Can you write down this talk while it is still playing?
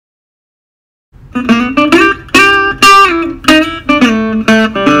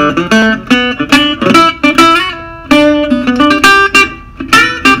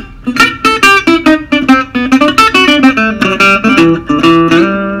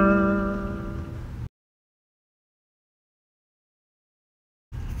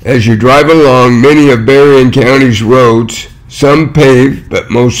As you drive along many of Berrien County's roads, some paved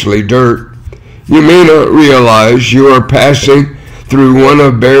but mostly dirt, you may not realize you are passing through one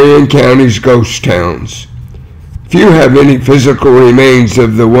of Berrien County's ghost towns. Few have any physical remains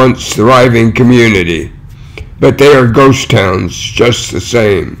of the once thriving community, but they are ghost towns just the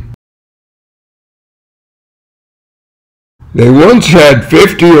same. They once had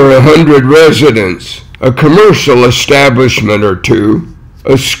 50 or 100 residents, a commercial establishment or two,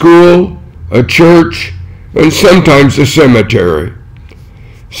 a school, a church, and sometimes a cemetery.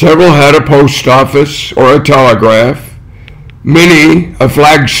 Several had a post office or a telegraph, many a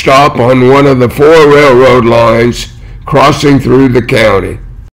flag stop on one of the 4 railroad lines crossing through the county.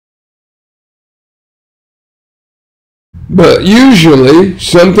 But usually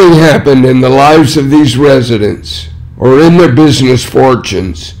something happened in the lives of these residents, or in their business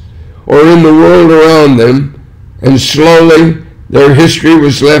fortunes, or in the world around them, and slowly their history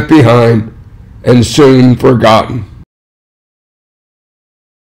was left behind and soon forgotten.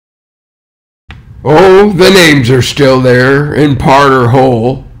 Oh, the names are still there, in part or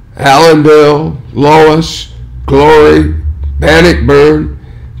whole: Allenville, Lois, Glory, Bannockburn,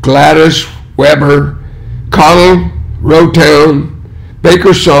 Gladys, Weber, Connell, Rowtown,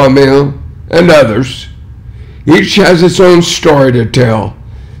 Baker Sawmill, and others. Each has its own story to tell,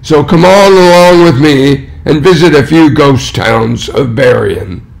 so come on along with me and visit a few ghost towns of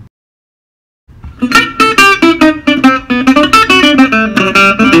Berrien.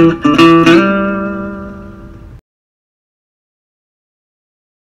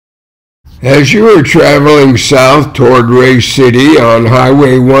 As you are traveling south toward Ray City on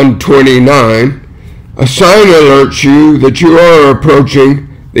Highway 129, a sign alerts you that you are approaching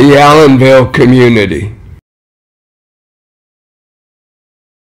the Allenville community.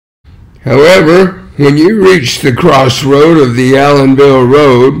 However, when you reach the crossroad of the Allenville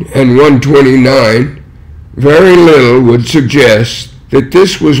Road and 129, very little would suggest that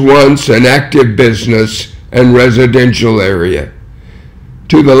this was once an active business and residential area.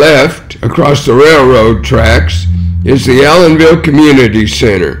 To the left, across the railroad tracks, is the Allenville Community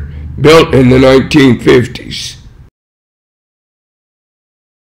Center, built in the 1950s.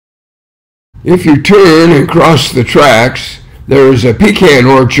 If you turn and cross the tracks, there is a pecan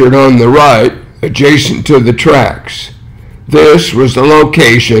orchard on the right, adjacent to the tracks. This was the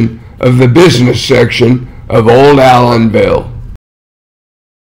location of the business section of Old Allenville.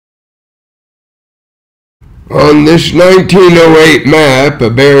 On this 1908 map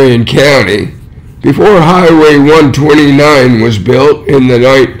of Berrien County, before Highway 129 was built in the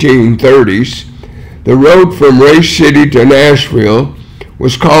 1930s, the road from Ray City to Nashville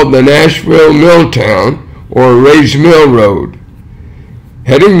was called the Nashville Milltown or Ray's Mill Road.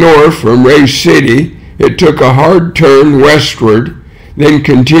 Heading north from Ray City, it took a hard turn westward, then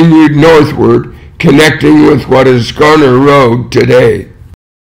continued northward, connecting with what is Garner Road today.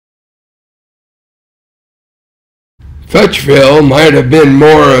 Futchville might have been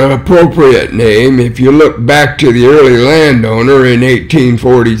more an appropriate name if you look back to the early landowner in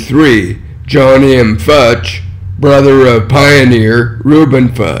 1843, John M. Futch, brother of pioneer Reuben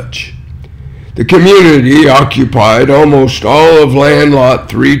Futch. The community occupied almost all of land lot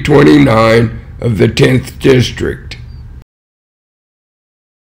 329 of the 10th District.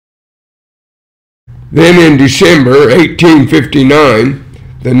 Then in December 1859,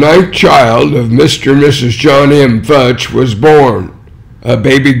 the 9th child of Mr. and Mrs. John M. Futch was born, a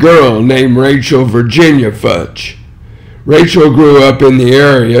baby girl named Rachel Virginia Futch. Rachel grew up in the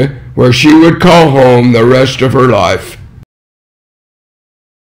area where she would call home the rest of her life.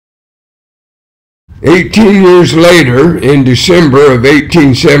 18 years later, in December of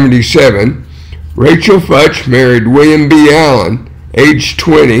 1877, Rachel Futch married William B. Allen, aged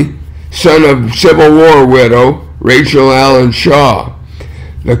 20, son of Civil War widow Rachel Allen Shaw.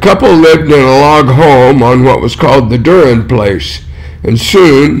 The couple lived in a log home on what was called the Duran Place, and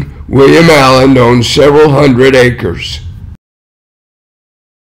soon William Allen owned several hundred acres.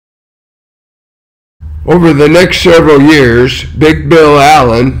 Over the next several years, Big Bill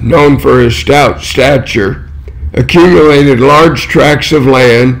Allen, known for his stout stature, accumulated large tracts of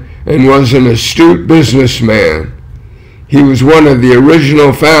land and was an astute businessman. He was one of the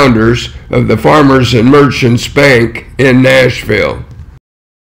original founders of the Farmers and Merchants Bank in Nashville.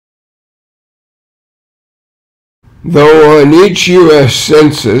 Though on each U.S.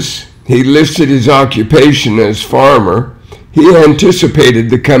 Census he listed his occupation as farmer, he anticipated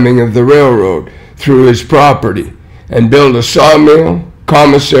the coming of the railroad through his property and built a sawmill,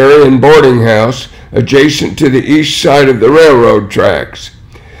 commissary, and boarding house adjacent to the east side of the railroad tracks.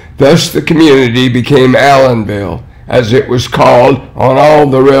 Thus the community became Allenville, as it was called on all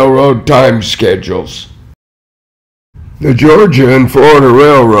the railroad time schedules. The Georgia and Florida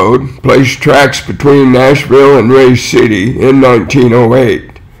Railroad placed tracks between Nashville and Ray City in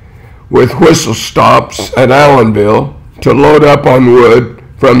 1908, with whistle stops at Allenville to load up on wood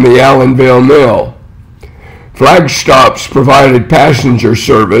from the Allenville Mill. Flag stops provided passenger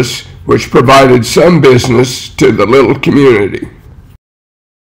service, which provided some business to the little community.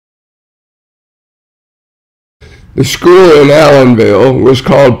 The school in Allenville was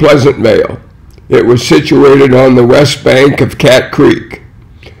called Pleasantville. It was situated on the west bank of Cat Creek.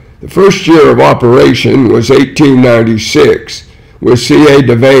 The first year of operation was 1896, with C.A.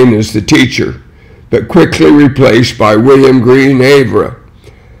 Devane as the teacher, but quickly replaced by William Green Avra.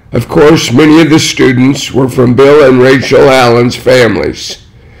 Of course, many of the students were from Bill and Rachel Allen's families.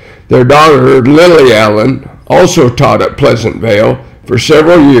 Their daughter, Lily Allen, also taught at Pleasantville for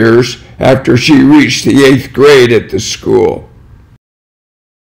several years after she reached the 8th grade at the school.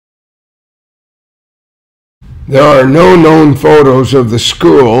 There are no known photos of the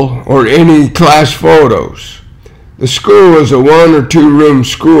school or any class photos. The school was a 1 or 2 room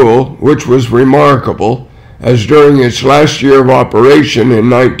school, which was remarkable, as during its last year of operation in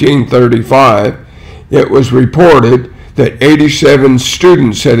 1935, it was reported that 87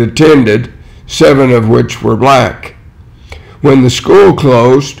 students had attended, 7 of which were black. When the school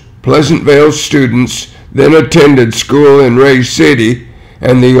closed, Pleasantville students then attended school in Ray City,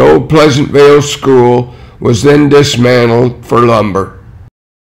 and the old Pleasantville school was then dismantled for lumber.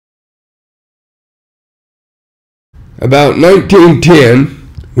 About 1910,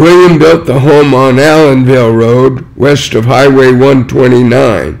 William built the home on Allenville Road, west of Highway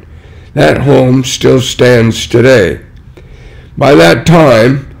 129. That home still stands today. By that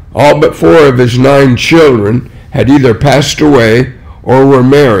time, all but 4 of his 9 children had either passed away or were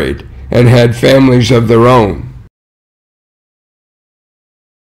married and had families of their own.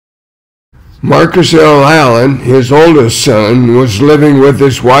 Marcus L. Allen, his oldest son, was living with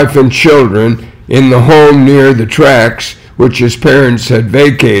his wife and children in the home near the tracks which his parents had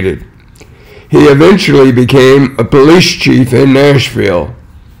vacated. He eventually became a police chief in Nashville.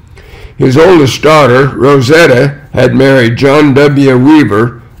 His oldest daughter, Rosetta, had married John W.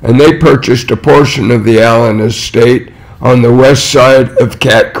 Weaver, and they purchased a portion of the Allen estate on the west side of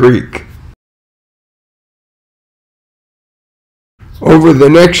Cat Creek. Over the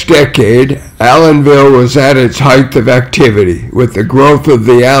next decade, Allenville was at its height of activity, with the growth of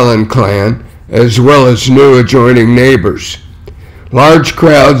the Allen clan, as well as new adjoining neighbors. Large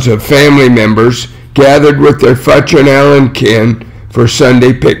crowds of family members gathered with their Futch and Allen kin for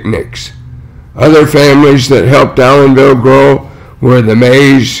Sunday picnics. Other families that helped Allenville grow were the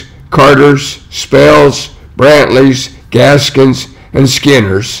Mays, Carters, Spells, Brantleys, Gaskins, and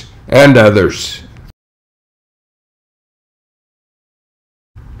Skinners, and others.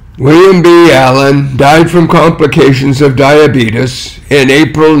 William B. Allen died from complications of diabetes in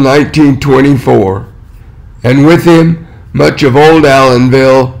April 1924, and with him, much of old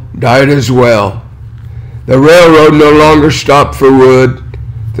Allenville died as well. The railroad no longer stopped for wood.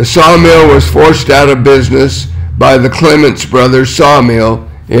 The sawmill was forced out of business by the Clements Brothers Sawmill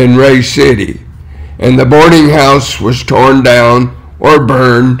in Ray City, and the boarding house was torn down or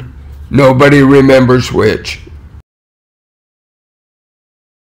burned. Nobody remembers which.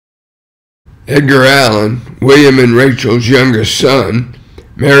 Edgar Allen, William and Rachel's youngest son,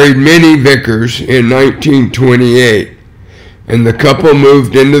 married Minnie Vickers in 1928, and the couple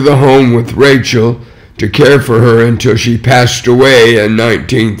moved into the home with Rachel to care for her until she passed away in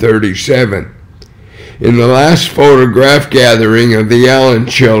 1937. In the last photograph gathering of the Allen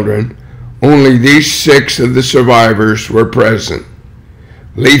children, only these 6 of the survivors were present: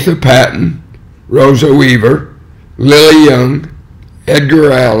 Letha Patton, Rosa Weaver, Lily Young,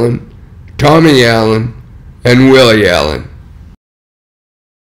 Edgar Allen, Tommy Allen, and Willie Allen.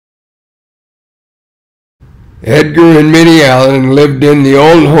 Edgar and Minnie Allen lived in the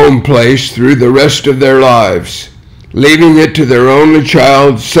old home place through the rest of their lives, leaving it to their only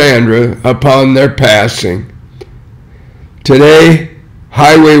child, Sandra, upon their passing. Today,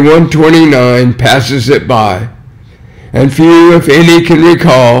 Highway 129 passes it by, and few, if any, can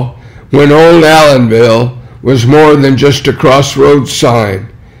recall when old Allenville was more than just a crossroads sign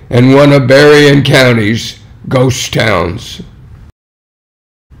and one of Berrien County's ghost towns.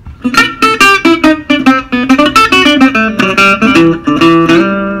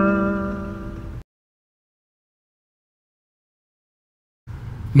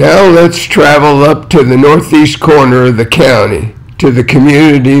 Now let's travel up to the northeast corner of the county, to the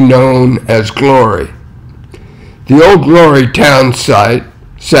community known as Glory. The old Glory town site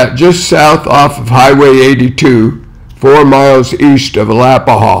sat just south off of Highway 82, 4 miles east of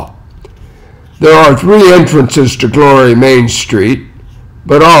Alapaha. There are 3 entrances to Glory Main Street,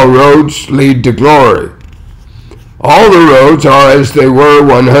 but all roads lead to Glory. All the roads are as they were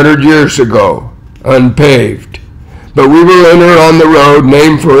 100 years ago, unpaved, but we will enter on the road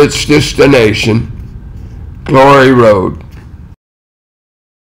named for its destination, Glory Road.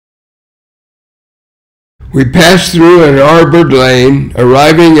 We pass through an arbored lane,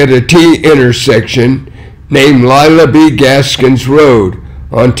 arriving at a T intersection named Lila B. Gaskins Road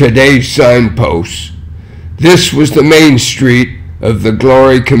on today's signposts. This was the main street of the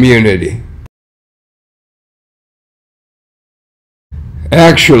Glory community.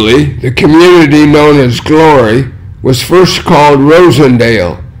 Actually, the community known as Glory was first called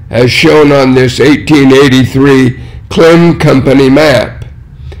Rosendale, as shown on this 1883 Clem Company map.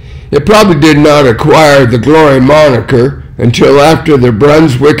 It probably did not acquire the Glory moniker until after the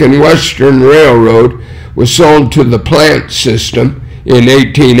Brunswick and Western Railroad was sold to the plant system in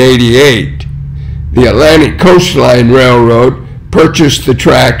 1888. The Atlantic Coastline Railroad purchased the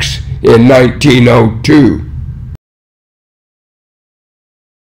tracks in 1902.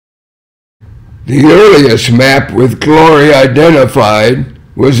 The earliest map with Glory identified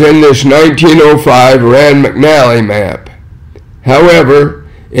was in this 1905 Rand McNally map. However,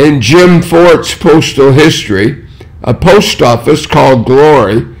 in Jim Fort's postal history, a post office called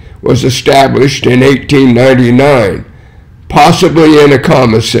Glory was established in 1899, possibly in a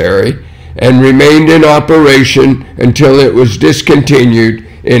commissary, and remained in operation until it was discontinued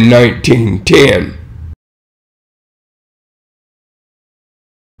in 1910.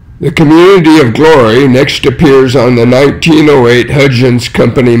 The community of Glory next appears on the 1908 Hudgens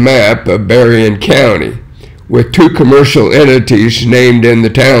Company map of Berrien County, with 2 commercial entities named in the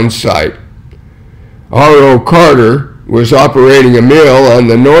town site. R.O. Carter was operating a mill on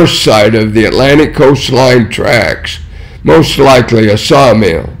the north side of the Atlantic Coastline tracks, most likely a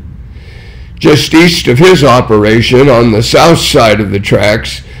sawmill. Just east of his operation on the south side of the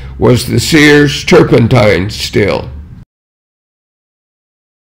tracks was the Sears turpentine still.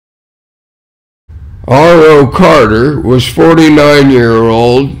 R.O. Carter was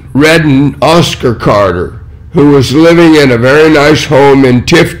 49-year-old Redden Oscar Carter, who was living in a very nice home in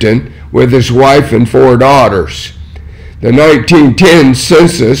Tifton with his wife and 4 daughters. The 1910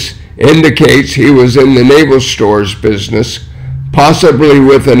 census indicates he was in the naval stores business, possibly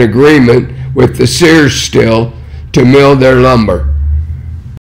with an agreement with the Sears still to mill their lumber.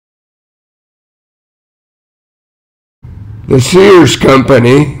 The Sears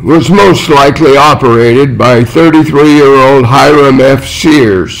Company was most likely operated by 33-year-old Hiram F.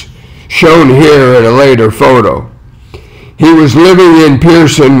 Sears, shown here in a later photo. He was living in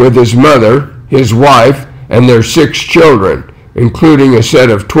Pearson with his mother, his wife, and their 6 children, including a set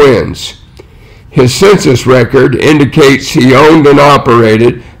of twins. His census record indicates he owned and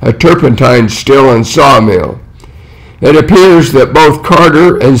operated a turpentine still and sawmill. It appears that both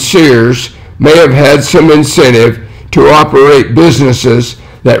Carter and Sears may have had some incentive to operate businesses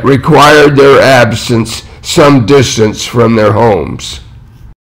that required their absence some distance from their homes.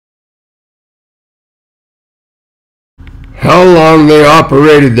 How long they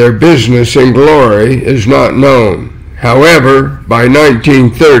operated their business in Glory is not known. However, by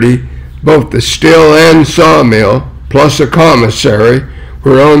 1930, both the still and sawmill, plus a commissary,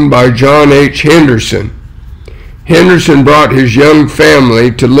 were owned by John H. Henderson. Henderson brought his young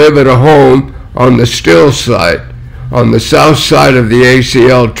family to live at a home on the still site, on the south side of the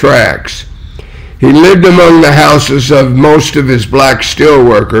ACL tracks. He lived among the houses of most of his black steel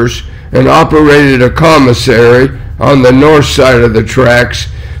workers and operated a commissary on the north side of the tracks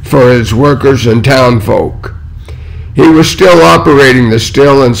for his workers and townfolk. He was still operating the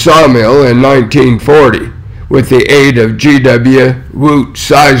still and sawmill in 1940 with the aid of G.W. Woot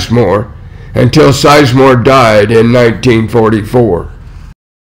Sizemore until Sizemore died in 1944.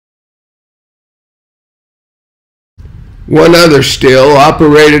 One other still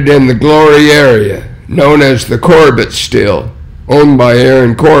operated in the Glory area, known as the Corbett Still, owned by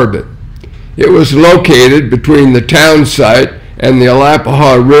Aaron Corbett. It was located between the town site and the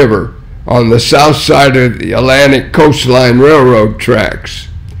Alapaha River on the south side of the Atlantic Coastline Railroad tracks.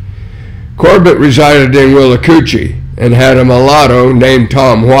 Corbett resided in Willacoochee and had a mulatto named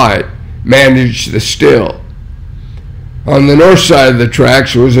Tom White manage the still. On the north side of the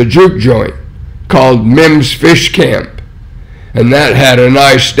tracks was a juke joint called Mims Fish Camp, and that had a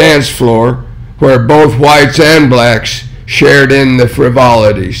nice dance floor where both whites and blacks shared in the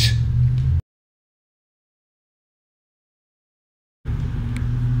frivolities.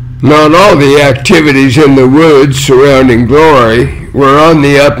 Not all the activities in the woods surrounding Glory were on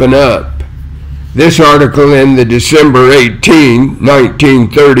the up and up. This article in the December 18,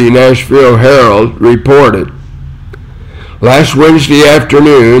 1930 Nashville Herald reported, last Wednesday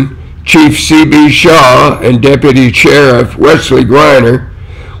afternoon, Chief C.B. Shaw and Deputy Sheriff Wesley Griner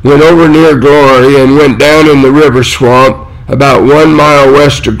went over near Glory and went down in the river swamp about 1 mile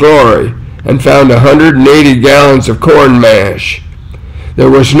west of Glory and found 180 gallons of corn mash. There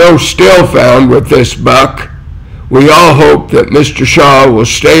was no still found with this buck. We all hope that Mr. Shaw will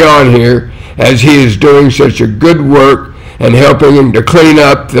stay on here as he is doing such a good work and helping him to clean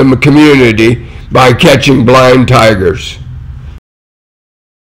up the community by catching blind tigers.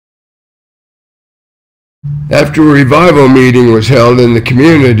 After a revival meeting was held in the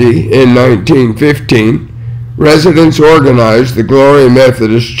community in 1915, residents organized the Glory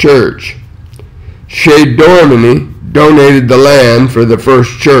Methodist Church. Shade Dormany donated the land for the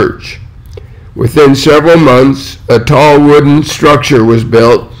first church. Within several months, a tall wooden structure was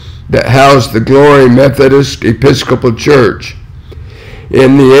built that housed the Glory Methodist Episcopal Church.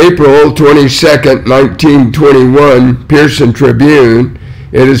 In the April 22, 1921 Pearson Tribune,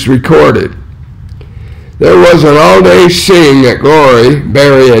 it is recorded, there was an all-day sing at Glory,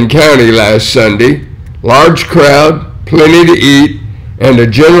 Berrien County last Sunday. Large crowd, plenty to eat, and a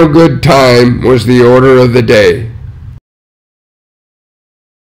general good time was the order of the day.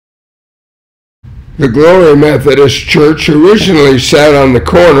 The Glory Methodist Church originally sat on the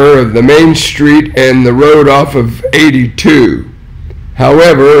corner of the main street and the road off of 82.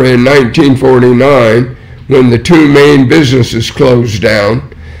 However, in 1949, when the two main businesses closed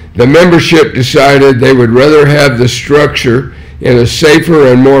down, the membership decided they would rather have the structure in a safer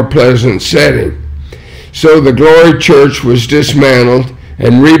and more pleasant setting. So the Glory Church was dismantled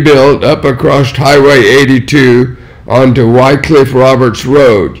and rebuilt up across Highway 82 onto Wycliffe Roberts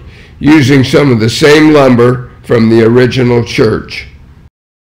Road, using some of the same lumber from the original church.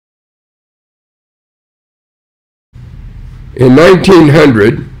 In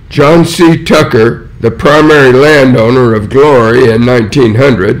 1900, John C. Tucker, the primary landowner of Glory in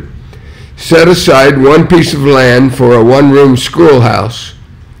 1900, set aside one piece of land for a one-room schoolhouse.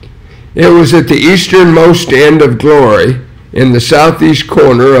 It was at the easternmost end of Glory, in the southeast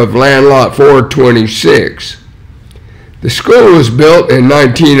corner of land lot 426. The school was built in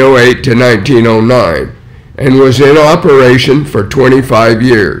 1908 to 1909 and was in operation for 25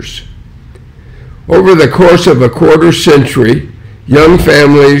 years. Over the course of a quarter century, young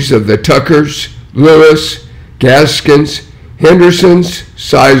families of the Tuckers, Lewis, Gaskins, Hendersons,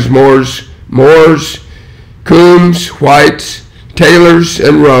 Sizemores, Moores, Coombs, Whites, Taylors,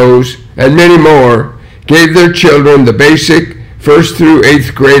 and Rose, and many more gave their children the basic 1st through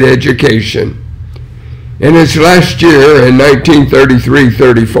 8th grade education. In its last year, in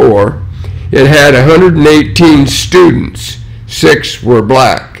 1933-34, it had 118 students. 6 were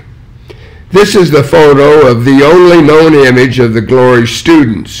black. This is the photo of the only known image of the Glory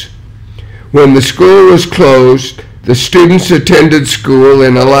students. When the school was closed, the students attended school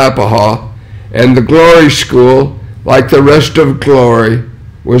in Alapaha, and the Glory School, like the rest of Glory,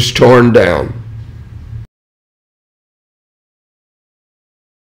 was torn down.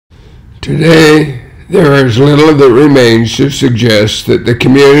 Today, there is little that remains to suggest that the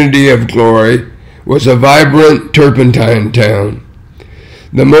community of Glory was a vibrant turpentine town.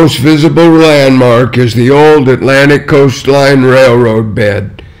 The most visible landmark is the old Atlantic Coastline Railroad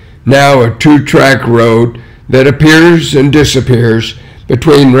bed, now a 2-track road that appears and disappears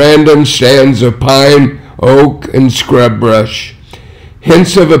between random stands of pine, oak, and scrub brush.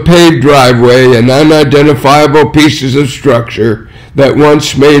 Hints of a paved driveway and unidentifiable pieces of structure that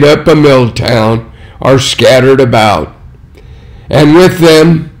once made up a mill town are scattered about, and with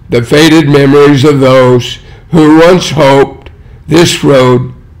them the faded memories of those who once hoped this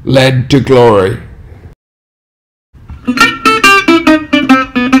road led to glory.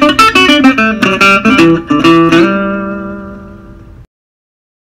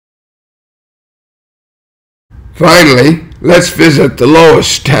 Finally, let's visit the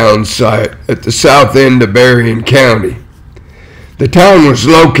lowest town site at the south end of Berrien County. The town was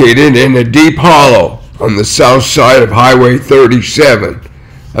located in a deep hollow on the south side of Highway 37,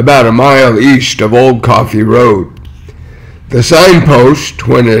 about a mile east of Old Coffee Road. The signpost,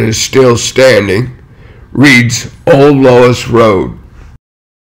 when it is still standing, reads Old Lois Road.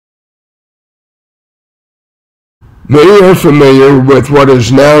 Many are familiar with what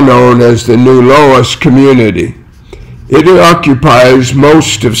is now known as the New Lois community. It occupies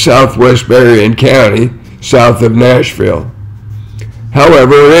most of southwest Berrien County, south of Nashville.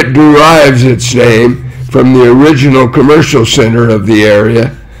 However, it derives its name from the original commercial center of the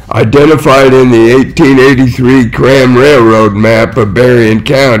area, identified in the 1883 Cram Railroad map of Berrien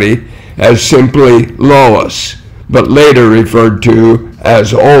County as simply Lois, but later referred to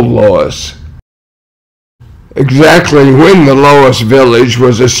as Old Lois. Exactly when the Lois village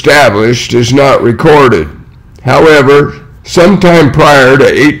was established is not recorded. However, sometime prior to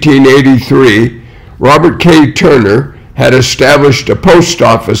 1883, Robert K. Turner had established a post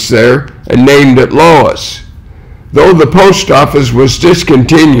office there and named it Lois. Though the post office was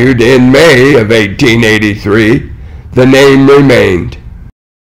discontinued in May of 1883, the name remained.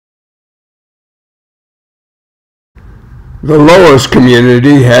 The Lois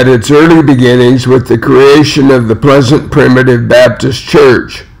community had its early beginnings with the creation of the Pleasant Primitive Baptist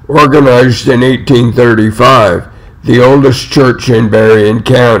Church, organized in 1835, the oldest church in Berrien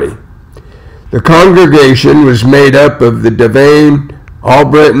County. The congregation was made up of the Devane,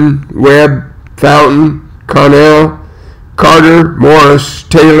 Albritton, Webb, Fountain, Connell, Carter, Morris,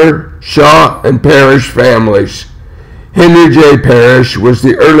 Taylor, Shaw, and Parrish families. Henry J. Parrish was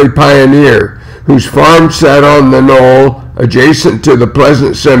the early pioneer whose farm sat on the knoll adjacent to the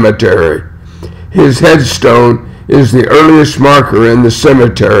Pleasant Cemetery. His headstone is the earliest marker in the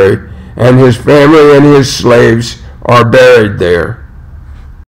cemetery, and his family and his slaves are buried there.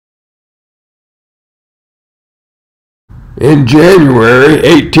 In January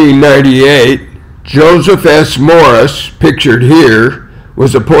 1898, Joseph S. Morris, pictured here,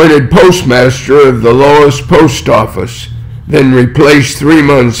 was appointed postmaster of the Lois Post Office, then replaced 3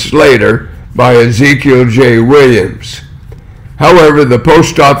 months later by Ezekiel J. Williams. However, the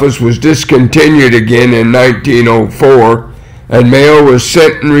post office was discontinued again in 1904, and mail was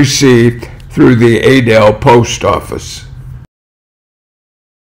sent and received through the Adel Post Office.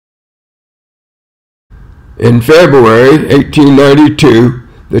 In February 1892,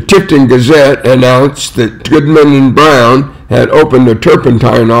 the Tifton Gazette announced that Goodman and Brown had opened a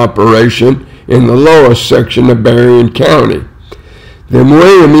turpentine operation in the Lois section of Berrien County. The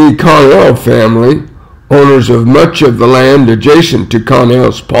William E. Connell family, owners of much of the land adjacent to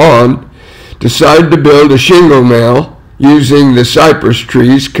Connell's Pond, decided to build a shingle mill using the cypress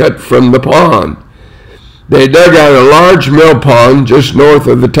trees cut from the pond. They dug out a large mill pond just north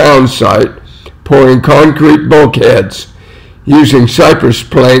of the town site, pouring concrete bulkheads, using cypress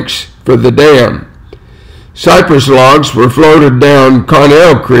planks for the dam. Cypress logs were floated down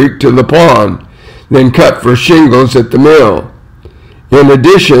Connell Creek to the pond, then cut for shingles at the mill. In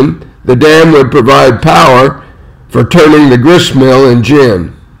addition, the dam would provide power for turning the grist mill in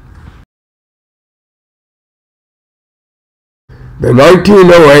gin. The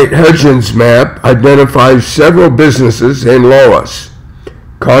 1908 Hudgens map identifies several businesses in Lois: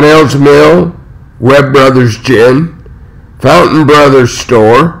 Connell's Mill, Webb Brothers Gin, Fountain Brothers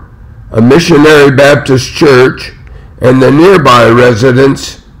Store, a Missionary Baptist Church, and the nearby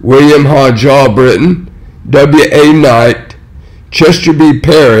residents William Hodge Albritton, W. A. Knight, Chester B.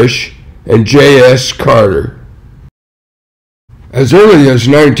 Parrish, and J. S. Carter. As early as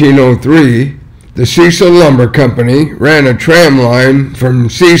 1903, the Cecil Lumber Company ran a tram line from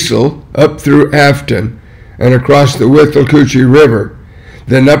Cecil up through Afton and across the Withlacoochee River,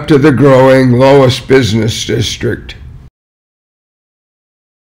 then up to the growing Lois Business District.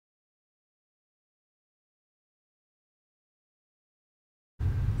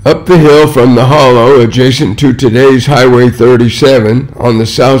 Up the hill from the hollow adjacent to today's Highway 37 on the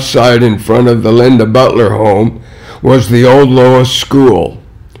south side in front of the Linda Butler home was the old Lois School.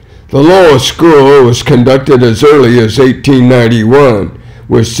 The Lois School was conducted as early as 1891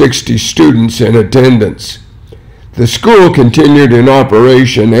 with 60 students in attendance. The school continued in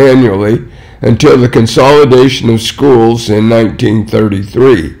operation annually until the consolidation of schools in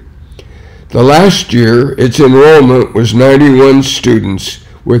 1933. The last year, its enrollment was 91 students,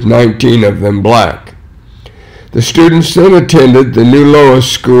 with 19 of them black. The students then attended the new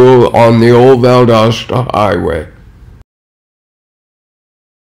Lois School on the old Valdosta Highway.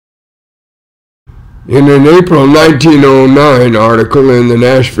 In an April 1909 article in the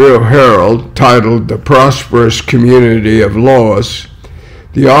Nashville Herald titled "The Prosperous Community of Lois,"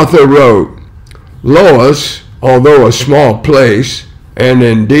 the author wrote, "Lois, although a small place, and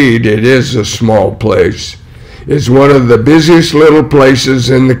indeed it is a small place, is one of the busiest little places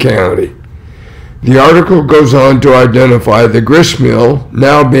in the county." The article goes on to identify the grist mill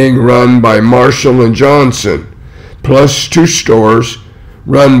now being run by Marshall and Johnson, plus 2 stores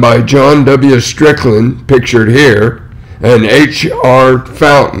run by John W. Strickland, pictured here, and H.R.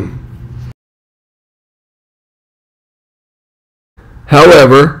 Fountain.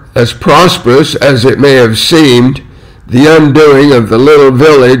 However, as prosperous as it may have seemed, the undoing of the little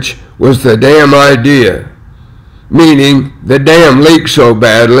village was the damn idea. meaning the dam leaked so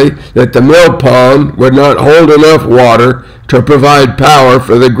badly that the mill pond would not hold enough water to provide power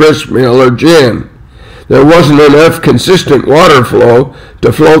for the grist mill or gin. There wasn't enough consistent water flow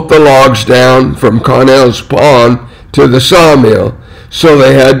to float the logs down from Connell's pond to the sawmill, so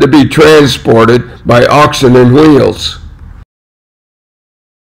they had to be transported by oxen and wheels.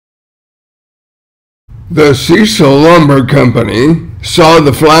 The Cecil Lumber Company saw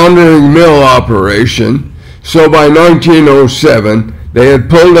the floundering mill operation, so by 1907 they had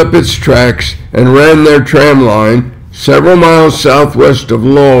pulled up its tracks and ran their tram line several miles southwest of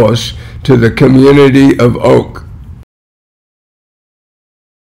Lois to the community of Oak.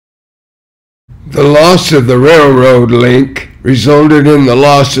 The loss of the railroad link resulted in the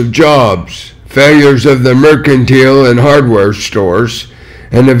loss of jobs, failures of the mercantile and hardware stores,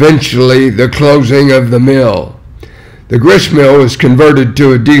 and eventually the closing of the mill. The grist mill was converted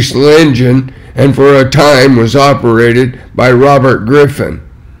to a diesel engine and for a time was operated by Robert Griffin.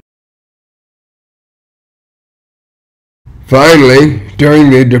 Finally, during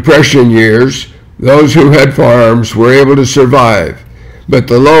the Depression years, those who had farms were able to survive, but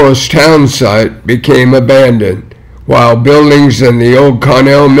the Lois town site became abandoned, while buildings in the old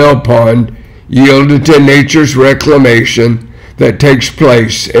Connell Mill Pond yielded to nature's reclamation that takes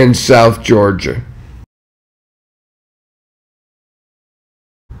place in South Georgia.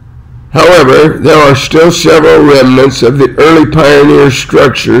 However, there are still several remnants of the early pioneer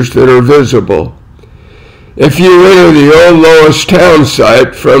structures that are visible. If you enter the old Lois town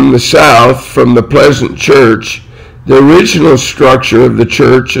site from the south from the Pleasant Church, the original structure of the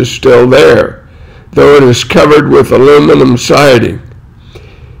church is still there, though it is covered with aluminum siding.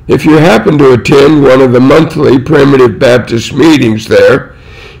 If you happen to attend one of the monthly Primitive Baptist meetings there,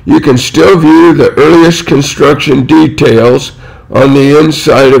 you can still view the earliest construction details on the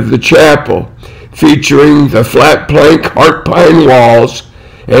inside of the chapel, featuring the flat plank heart pine walls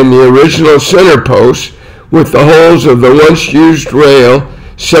and the original center posts with the holes of the once used rail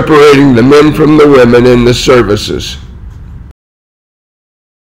separating the men from the women in the services.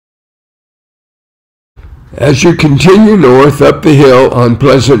 As you continue north up the hill on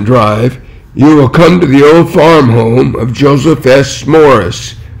Pleasant Drive, you will come to the old farm home of Joseph S.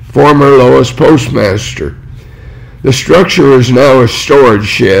 Morris, former Lois postmaster. The structure is now a storage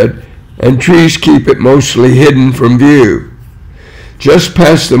shed, and trees keep it mostly hidden from view. Just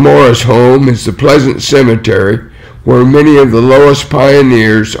past the Morris home is the Pleasant Cemetery, where many of the Lois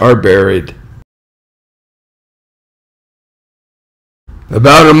pioneers are buried.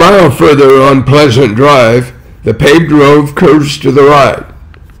 About a mile further on Pleasant Drive, the paved road curves to the right.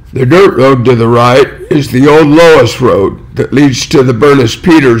 The dirt road to the right is the old Lois Road that leads to the Bernice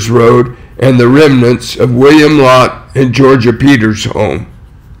Peters Road and the remnants of William Lott and Georgia Peters' home.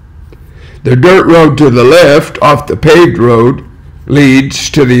 The dirt road to the left, off the paved road, leads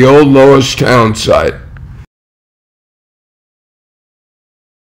to the old Lois town site.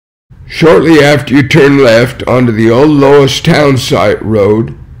 Shortly after you turn left onto the old Lois town site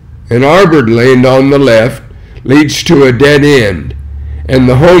road, an arbored lane on the left leads to a dead end and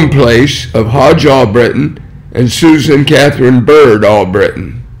the home place of Hodge Albritton and Susan Catherine Bird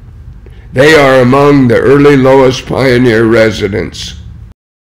Albritton. They are among the early Lois pioneer residents.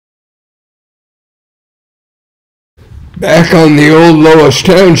 Back on the old Lois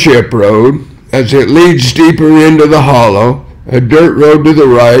Township Road, as it leads deeper into the hollow, a dirt road to the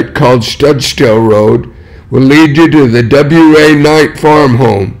right called Studstill Road will lead you to the W.A. Knight farm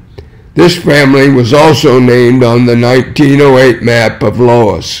home. This family was also named on the 1908 map of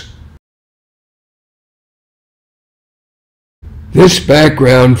Lois. This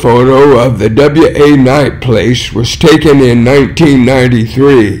background photo of the W.A. Knight place was taken in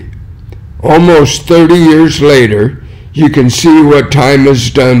 1993. Almost 30 years later, you can see what time has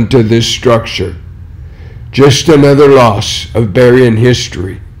done to this structure. Just another loss of Berrien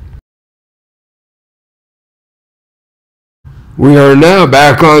history. We are now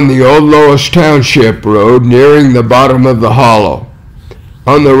back on the old Lois Township Road, nearing the bottom of the hollow.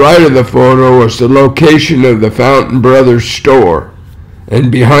 On the right of the photo was the location of the Fountain Brothers store,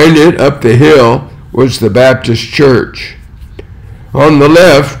 and behind it, up the hill, was the Baptist church. On the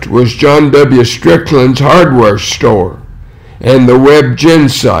left was John W. Strickland's hardware store and the Webb Gin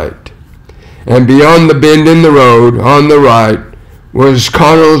site. And beyond the bend in the road, on the right, was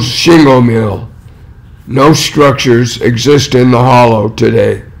Connell's shingle mill. No structures exist in the hollow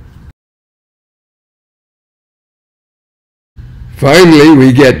today. Finally,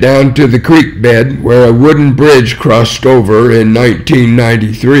 we get down to the creek bed where a wooden bridge crossed over in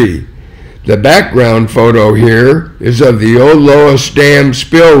 1993. The background photo here is of the old Lois Dam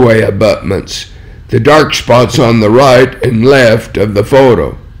spillway abutments. the dark spots on the right and left of the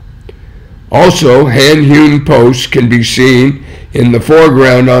photo. Also, hand-hewn posts can be seen in the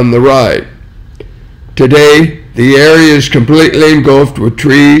foreground on the right. Today, the area is completely engulfed with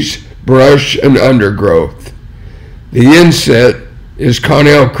trees, brush, and undergrowth. The inset is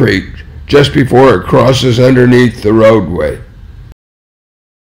Connell Creek, just before it crosses underneath the roadway.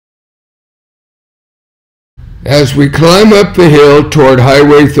 As we climb up the hill toward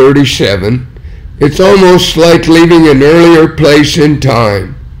Highway 37, it's almost like leaving an earlier place in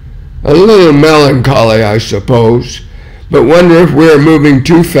time. A little melancholy, I suppose, but wonder if we are moving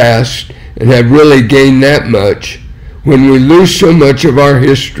too fast and have really gained that much when we lose so much of our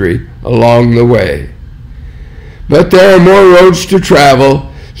history along the way. But there are more roads to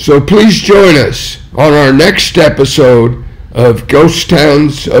travel, so please join us on our next episode of Ghost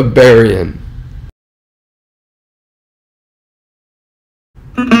Towns of Berrien.